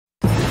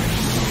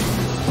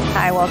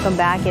Hi, welcome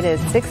back. It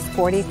is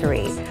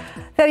 6:43.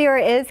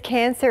 February is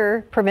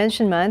Cancer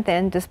Prevention Month,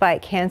 and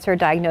despite cancer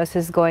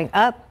diagnosis going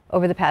up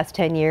over the past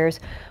 10 years,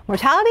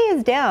 mortality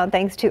is down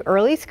thanks to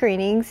early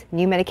screenings,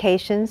 new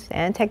medications,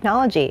 and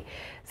technology.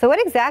 So what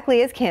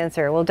exactly is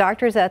cancer? Well,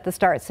 doctors at the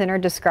START Center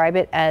describe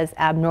it as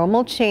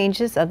abnormal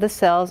changes of the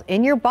cells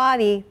in your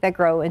body that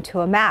grow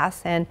into a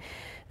mass, and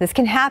this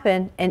can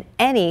happen in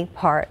any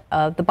part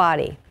of the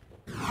body.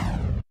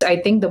 I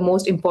think the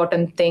most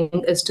important thing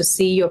is to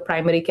see your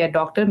primary care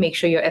doctor. Make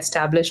sure you're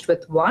established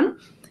with one.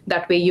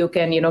 That way you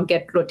can,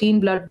 get routine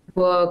blood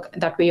work.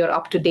 That way you're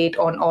up to date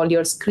on all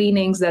your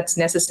screenings that's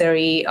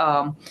necessary.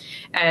 If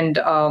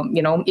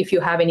you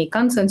have any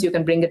concerns, you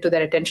can bring it to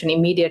their attention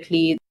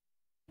immediately.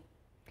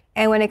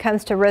 And when it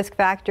comes to risk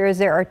factors,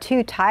 there are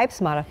two types: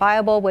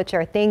 modifiable, which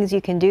are things you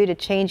can do to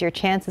change your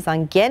chances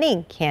on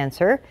getting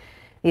cancer.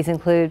 These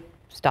include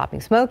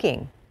stopping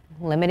smoking,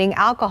 limiting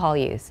alcohol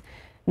use,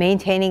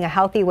 maintaining a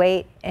healthy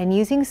weight, and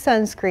using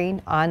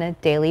sunscreen on a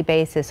daily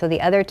basis. So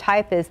the other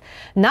type is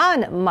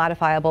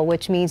non-modifiable,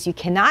 which means you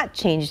cannot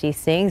change these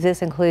things.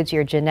 This includes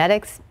your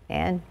genetics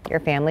and your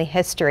family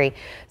history.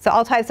 So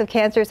all types of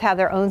cancers have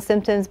their own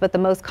symptoms, but the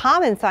most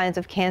common signs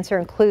of cancer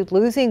include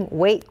losing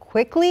weight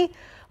quickly,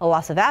 a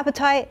loss of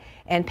appetite,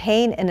 and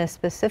pain in a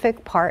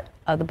specific part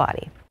of the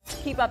body.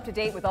 Keep up to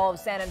date with all of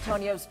San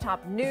Antonio's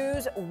top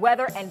news,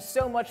 weather, and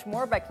so much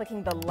more by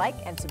clicking the like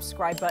and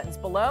subscribe buttons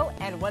below.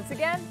 And once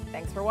again,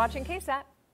 thanks for watching KSAT.